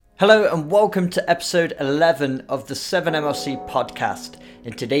Hello and welcome to episode 11 of the 7MLC podcast.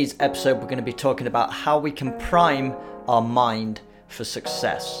 In today's episode, we're going to be talking about how we can prime our mind for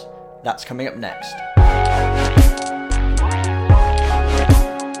success. That's coming up next.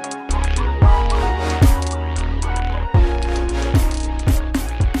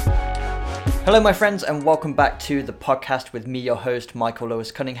 Hello my friends and welcome back to the podcast with me, your host, Michael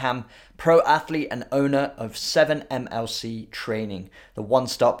Lewis Cunningham, pro athlete and owner of 7MLC Training, the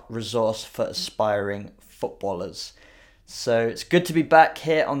one-stop resource for aspiring footballers. So it's good to be back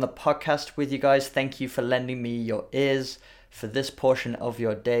here on the podcast with you guys. Thank you for lending me your ears for this portion of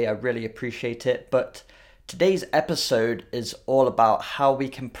your day. I really appreciate it. But today's episode is all about how we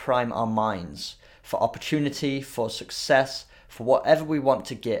can prime our minds for opportunity, for success, for whatever we want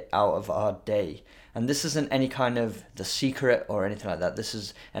to get out of our day. And this isn't any kind of the secret or anything like that. This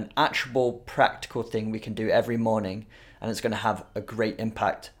is an actual practical thing we can do every morning, and it's going to have a great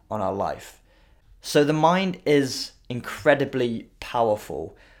impact on our life. So the mind is incredibly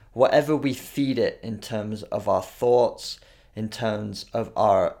powerful. Whatever we feed it in terms of our thoughts, in terms of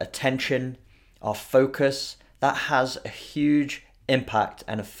our attention, our focus, that has a huge impact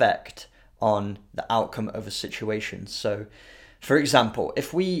and effect on the outcome of a situation. So for example,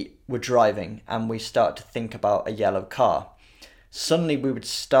 if we were driving and we start to think about a yellow car, suddenly we would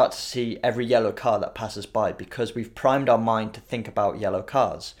start to see every yellow car that passes by because we've primed our mind to think about yellow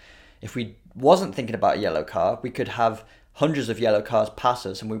cars. If we wasn't thinking about a yellow car, we could have hundreds of yellow cars pass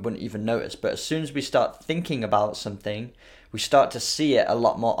us and we wouldn't even notice. But as soon as we start thinking about something, we start to see it a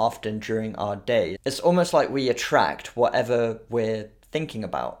lot more often during our day. It's almost like we attract whatever we're thinking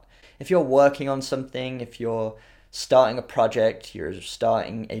about. If you're working on something, if you're starting a project, you're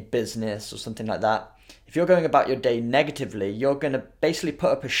starting a business or something like that, if you're going about your day negatively, you're going to basically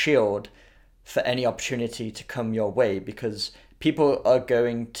put up a shield for any opportunity to come your way because people are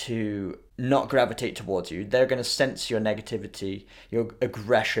going to not gravitate towards you. They're going to sense your negativity, your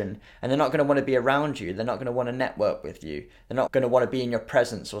aggression, and they're not going to want to be around you. They're not going to want to network with you. They're not going to want to be in your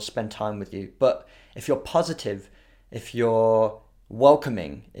presence or spend time with you. But if you're positive, if you're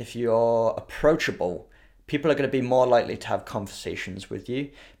welcoming, if you're approachable, people are going to be more likely to have conversations with you.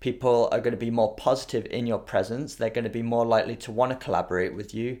 People are going to be more positive in your presence. They're going to be more likely to want to collaborate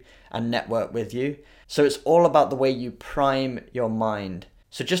with you and network with you. So it's all about the way you prime your mind.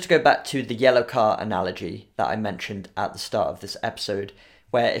 So just to go back to the yellow car analogy that I mentioned at the start of this episode,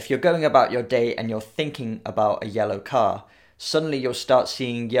 where if you're going about your day and you're thinking about a yellow car, suddenly you'll start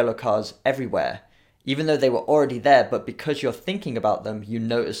seeing yellow cars everywhere, even though they were already there, but because you're thinking about them, you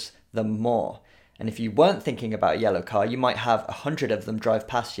notice them more. And if you weren't thinking about a yellow car, you might have 100 of them drive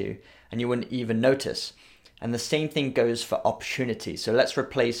past you and you wouldn't even notice. And the same thing goes for opportunity. So let's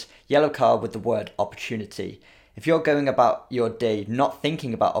replace yellow car with the word opportunity. If you're going about your day not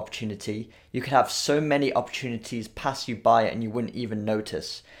thinking about opportunity, you could have so many opportunities pass you by and you wouldn't even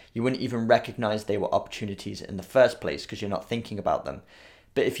notice. You wouldn't even recognize they were opportunities in the first place because you're not thinking about them.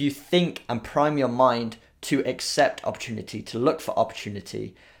 But if you think and prime your mind to accept opportunity, to look for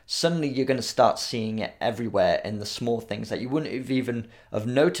opportunity, suddenly you're going to start seeing it everywhere in the small things that you wouldn't have even have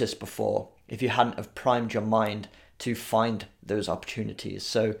noticed before if you hadn't have primed your mind to find those opportunities.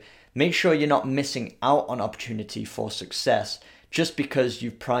 So make sure you're not missing out on opportunity for success just because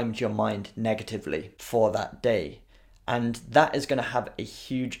you've primed your mind negatively for that day. And that is going to have a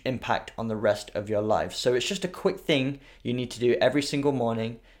huge impact on the rest of your life. So it's just a quick thing you need to do every single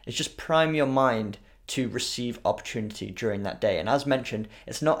morning. It's just prime your mind to receive opportunity during that day. And as mentioned,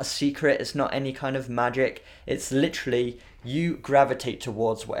 it's not a secret, it's not any kind of magic, it's literally you gravitate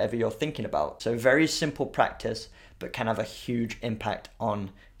towards whatever you're thinking about. So very simple practice, but can have a huge impact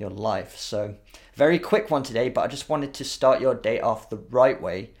on your life. So very quick one today, but I just wanted to start your day off the right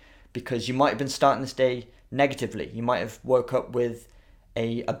way because you might have been starting this day negatively. You might have woke up with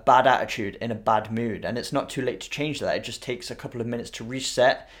a bad attitude, in a bad mood, and it's not too late to change that. It just takes a couple of minutes to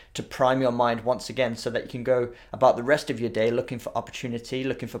reset, to prime your mind once again so that you can go about the rest of your day looking for opportunity,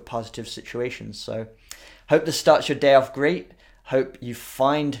 looking for positive situations. So hope this starts your day off great. Hope you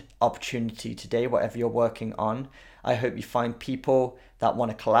find opportunity today, whatever you're working on. I hope you find people that want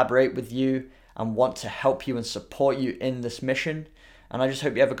to collaborate with you and want to help you and support you in this mission. And I just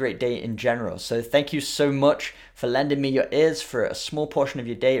hope you have a great day in general. So thank you so much for lending me your ears for a small portion of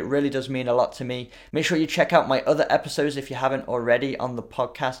your day. It really does mean a lot to me. Make sure you check out my other episodes if you haven't already on the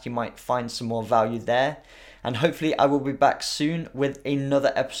podcast. You might find some more value there. And hopefully I will be back soon with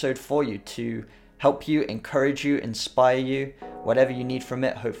another episode for you to help you, encourage you, inspire you. Whatever you need from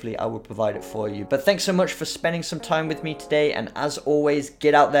it, hopefully I will provide it for you. But thanks so much for spending some time with me today. And as always,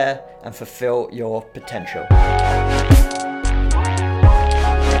 get out there and fulfill your potential.